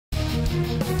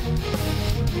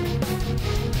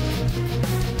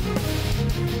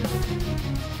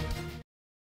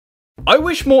I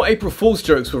wish more April Fool's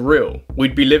jokes were real.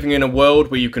 We'd be living in a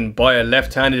world where you can buy a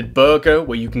left-handed burger,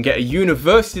 where you can get a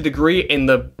university degree in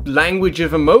the language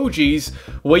of emojis,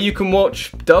 where you can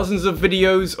watch dozens of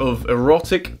videos of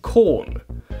erotic corn.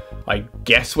 I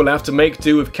guess we'll have to make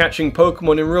do with catching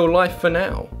Pokemon in real life for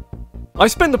now. I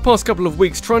spent the past couple of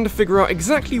weeks trying to figure out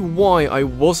exactly why I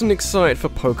wasn't excited for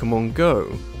Pokemon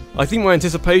Go. I think my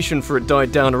anticipation for it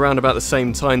died down around about the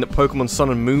same time that Pokemon Sun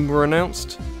and Moon were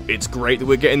announced. It's great that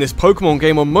we're getting this Pokemon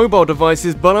game on mobile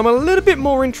devices, but I'm a little bit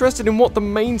more interested in what the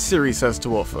main series has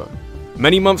to offer.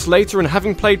 Many months later, and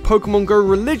having played Pokemon Go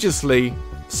religiously,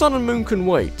 Sun and Moon can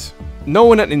wait. No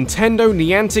one at Nintendo,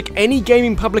 Niantic, any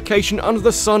gaming publication under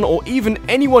the sun, or even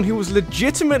anyone who was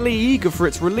legitimately eager for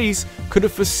its release could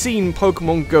have foreseen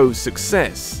Pokemon Go's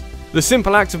success. The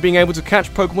simple act of being able to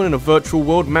catch Pokemon in a virtual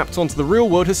world mapped onto the real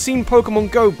world has seen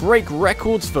Pokemon Go break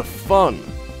records for fun.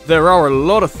 There are a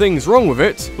lot of things wrong with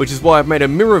it, which is why I've made a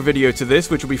mirror video to this,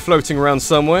 which will be floating around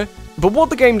somewhere. But what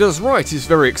the game does right is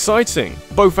very exciting,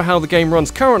 both for how the game runs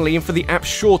currently and for the app's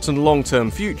short and long-term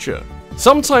future.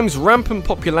 Sometimes rampant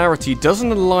popularity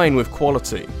doesn't align with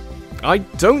quality. I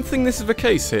don't think this is the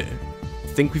case here. I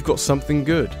think we've got something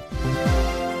good.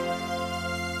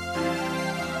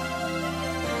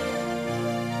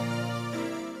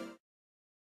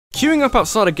 Queuing up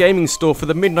outside a gaming store for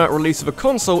the midnight release of a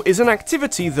console is an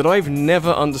activity that I've never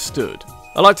understood.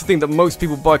 I like to think that most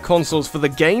people buy consoles for the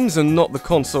games and not the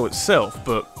console itself,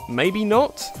 but maybe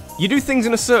not? You do things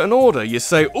in a certain order. You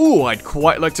say, ooh, I'd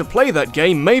quite like to play that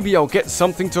game, maybe I'll get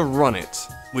something to run it.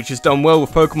 Which is done well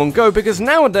with Pokemon Go because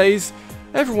nowadays,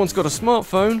 everyone's got a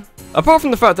smartphone. Apart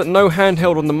from the fact that no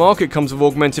handheld on the market comes with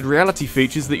augmented reality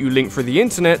features that you link through the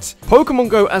internet, Pokemon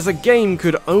Go as a game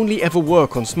could only ever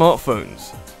work on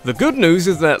smartphones. The good news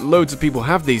is that loads of people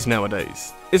have these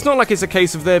nowadays. It's not like it's a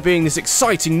case of there being this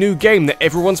exciting new game that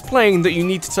everyone's playing that you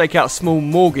need to take out a small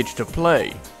mortgage to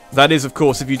play. That is, of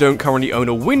course, if you don't currently own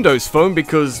a Windows phone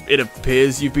because it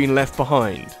appears you've been left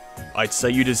behind. I'd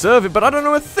say you deserve it, but I don't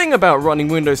know a thing about running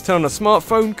Windows 10 on a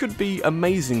smartphone. Could be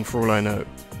amazing for all I know.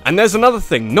 And there's another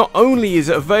thing, not only is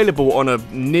it available on a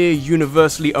near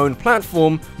universally owned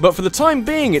platform, but for the time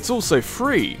being it's also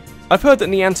free. I've heard that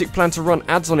Niantic plan to run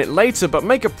ads on it later, but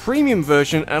make a premium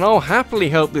version and I'll happily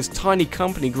help this tiny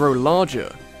company grow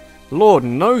larger. Lord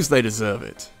knows they deserve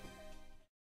it.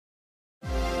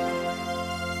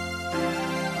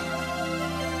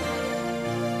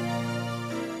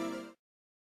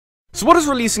 So what does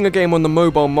releasing a game on the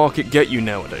mobile market get you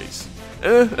nowadays?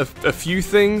 A few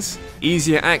things.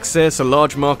 Easier access, a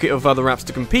large market of other apps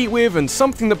to compete with, and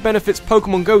something that benefits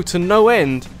Pokemon Go to no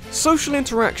end, social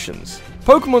interactions.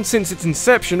 Pokemon since its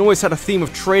inception always had a theme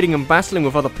of trading and battling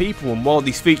with other people, and while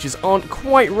these features aren't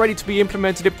quite ready to be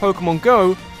implemented in Pokemon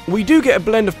Go, we do get a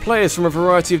blend of players from a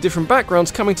variety of different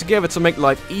backgrounds coming together to make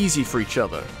life easy for each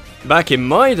other. Back in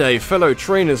my day, fellow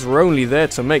trainers were only there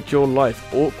to make your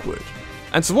life awkward.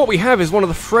 And so what we have is one of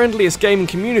the friendliest gaming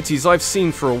communities I've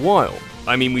seen for a while.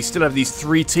 I mean, we still have these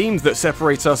 3 teams that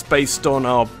separate us based on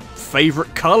our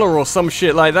favourite colour or some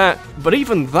shit like that, but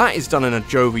even that is done in a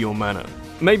jovial manner.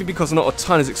 Maybe because not a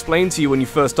ton is explained to you when you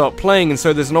first start playing, and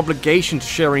so there's an obligation to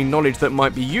share any knowledge that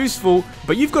might be useful,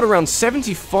 but you've got around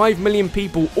 75 million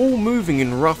people all moving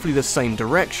in roughly the same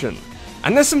direction.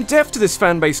 And there's some depth to this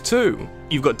fanbase too.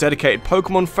 You've got dedicated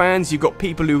Pokemon fans, you've got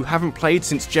people who haven't played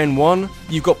since Gen 1,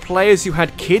 you've got players who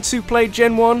had kids who played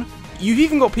Gen 1, you've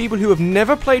even got people who have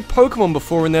never played Pokemon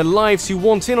before in their lives who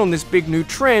want in on this big new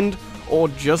trend, or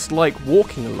just like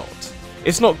walking a lot.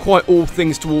 It's not quite all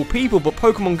things to all people, but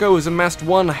Pokemon Go has amassed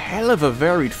one hell of a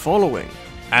varied following.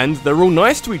 And they're all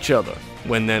nice to each other,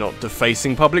 when they're not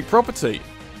defacing public property.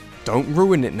 Don't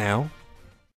ruin it now.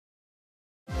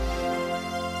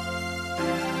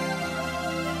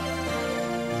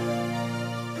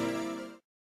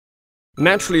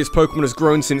 Naturally, as Pokemon has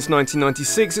grown since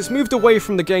 1996, it's moved away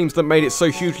from the games that made it so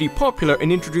hugely popular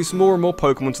and introduced more and more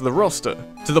Pokemon to the roster,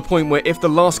 to the point where if the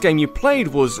last game you played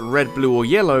was Red, Blue or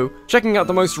Yellow, checking out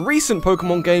the most recent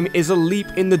Pokemon game is a leap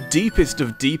in the deepest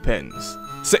of deep ends.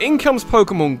 So in comes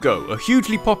Pokemon Go, a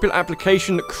hugely popular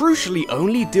application that crucially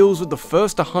only deals with the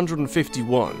first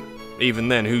 151. Even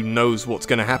then, who knows what's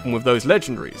going to happen with those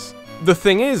legendaries. The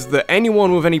thing is that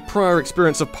anyone with any prior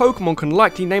experience of Pokemon can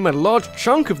likely name a large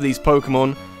chunk of these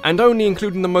Pokemon, and only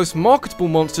including the most marketable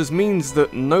monsters means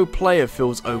that no player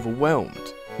feels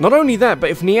overwhelmed. Not only that, but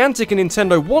if Niantic and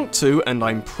Nintendo want to, and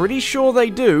I'm pretty sure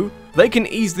they do, they can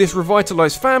ease this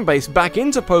revitalized fanbase back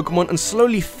into Pokemon and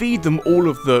slowly feed them all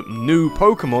of the new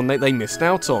Pokemon that they missed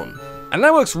out on. And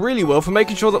that works really well for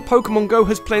making sure that Pokemon Go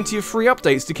has plenty of free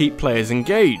updates to keep players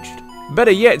engaged.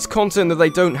 Better yet, it's content that they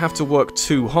don't have to work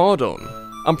too hard on.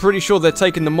 I'm pretty sure they're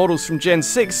taking the models from Gen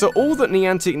 6, so all that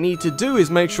Niantic need to do is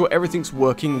make sure everything's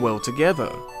working well together.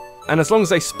 And as long as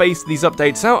they space these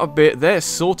updates out a bit, they're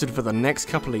sorted for the next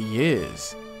couple of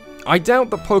years. I doubt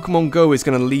that Pokemon Go is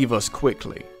going to leave us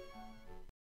quickly.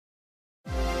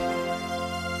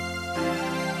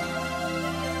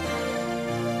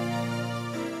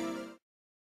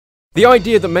 The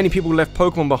idea that many people left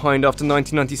Pokemon behind after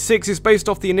 1996 is based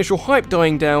off the initial hype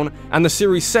dying down and the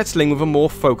series settling with a more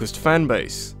focused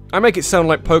fanbase. I make it sound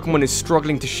like Pokemon is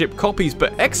struggling to ship copies,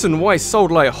 but X and Y sold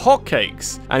like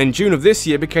hotcakes, and in June of this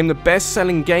year became the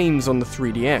best-selling games on the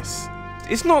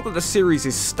 3DS. It's not that the series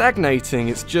is stagnating,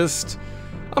 it's just,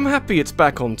 I'm happy it's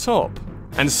back on top.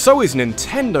 And so is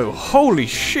Nintendo, holy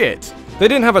shit! They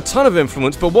didn't have a ton of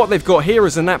influence, but what they've got here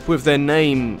is an app with their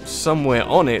name somewhere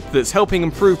on it that's helping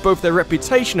improve both their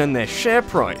reputation and their share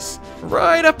price.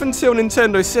 Right up until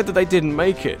Nintendo said that they didn't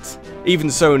make it.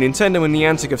 Even so, Nintendo and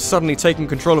Niantic have suddenly taken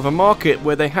control of a market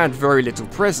where they had very little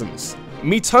presence.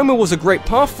 Miitomo was a great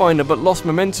pathfinder but lost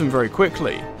momentum very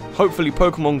quickly. Hopefully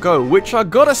Pokemon Go, which I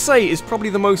gotta say is probably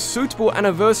the most suitable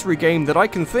anniversary game that I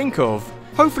can think of,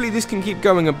 hopefully this can keep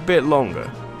going a bit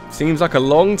longer. Seems like a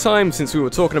long time since we were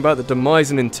talking about the demise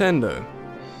of Nintendo.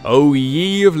 Oh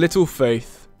ye of little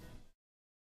faith.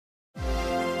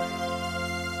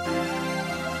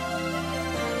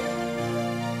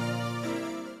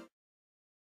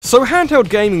 So handheld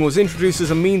gaming was introduced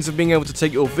as a means of being able to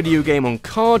take your video game on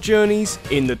car journeys,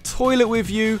 in the toilet with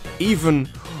you, even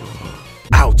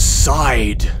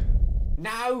outside.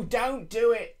 No, don't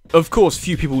do it! Of course,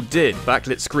 few people did.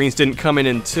 Backlit screens didn't come in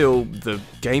until the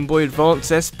Game Boy Advance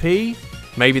SP?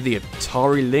 Maybe the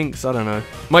Atari Lynx, I don't know.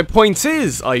 My point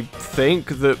is, I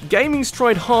think, that gaming's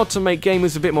tried hard to make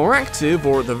gamers a bit more active,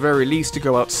 or at the very least to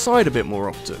go outside a bit more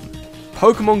often.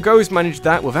 Pokemon Go's managed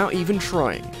that without even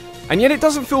trying. And yet it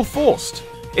doesn't feel forced.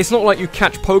 It's not like you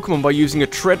catch Pokemon by using a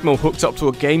treadmill hooked up to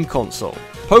a game console.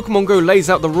 Pokemon Go lays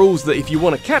out the rules that if you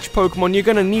want to catch Pokemon, you're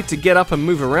going to need to get up and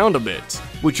move around a bit,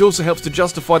 which also helps to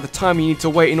justify the time you need to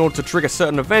wait in order to trigger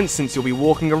certain events since you'll be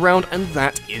walking around, and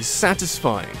that is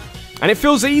satisfying. And it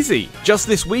feels easy. Just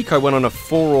this week I went on a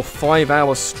 4 or 5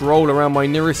 hour stroll around my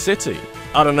nearest city.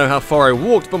 I don't know how far I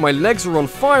walked, but my legs were on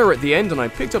fire at the end and I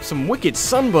picked up some wicked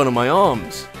sunburn on my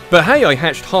arms. But hey, I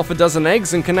hatched half a dozen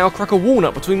eggs and can now crack a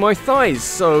walnut between my thighs,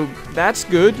 so that's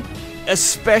good.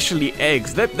 Especially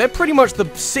eggs, they're pretty much the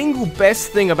single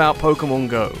best thing about Pokemon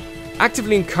Go.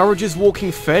 Actively encourages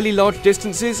walking fairly large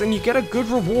distances and you get a good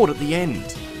reward at the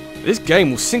end. This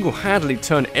game will single-handedly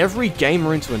turn every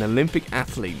gamer into an Olympic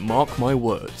athlete, mark my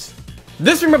words.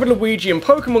 This from RabbidLuigi and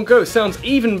Pokemon Go sounds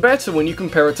even better when you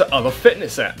compare it to other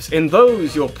fitness apps. In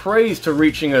those, you're praised for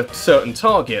reaching a certain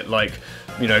target, like,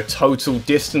 you know, total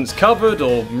distance covered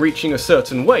or reaching a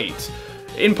certain weight.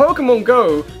 In Pokemon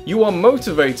Go, you are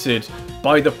motivated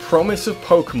by the promise of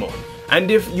Pokemon. And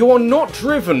if you are not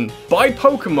driven by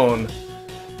Pokemon,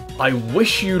 I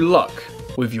wish you luck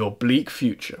with your bleak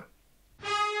future.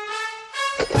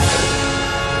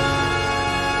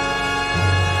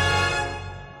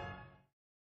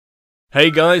 Hey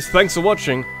guys, thanks for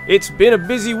watching. It's been a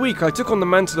busy week. I took on the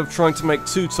mantle of trying to make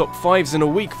 2 top 5s in a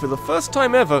week for the first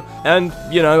time ever, and,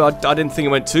 you know, I didn't think it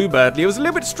went too badly. It was a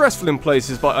little bit stressful in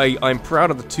places, but I'm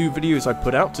proud of the 2 videos I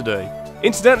put out today.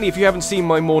 Incidentally, if you haven't seen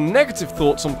my more negative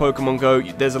thoughts on Pokemon Go,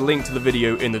 there's a link to the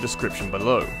video in the description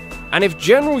below. And if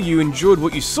general you enjoyed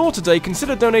what you saw today,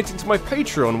 consider donating to my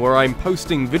Patreon, where I'm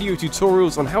posting video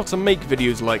tutorials on how to make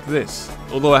videos like this.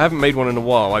 Although I haven't made one in a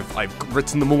while, I've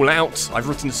written them all out, I've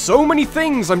written so many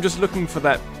things, I'm just looking for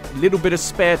that little bit of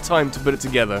spare time to put it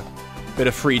together. Bit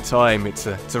of free time, it's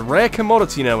a rare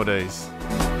commodity nowadays.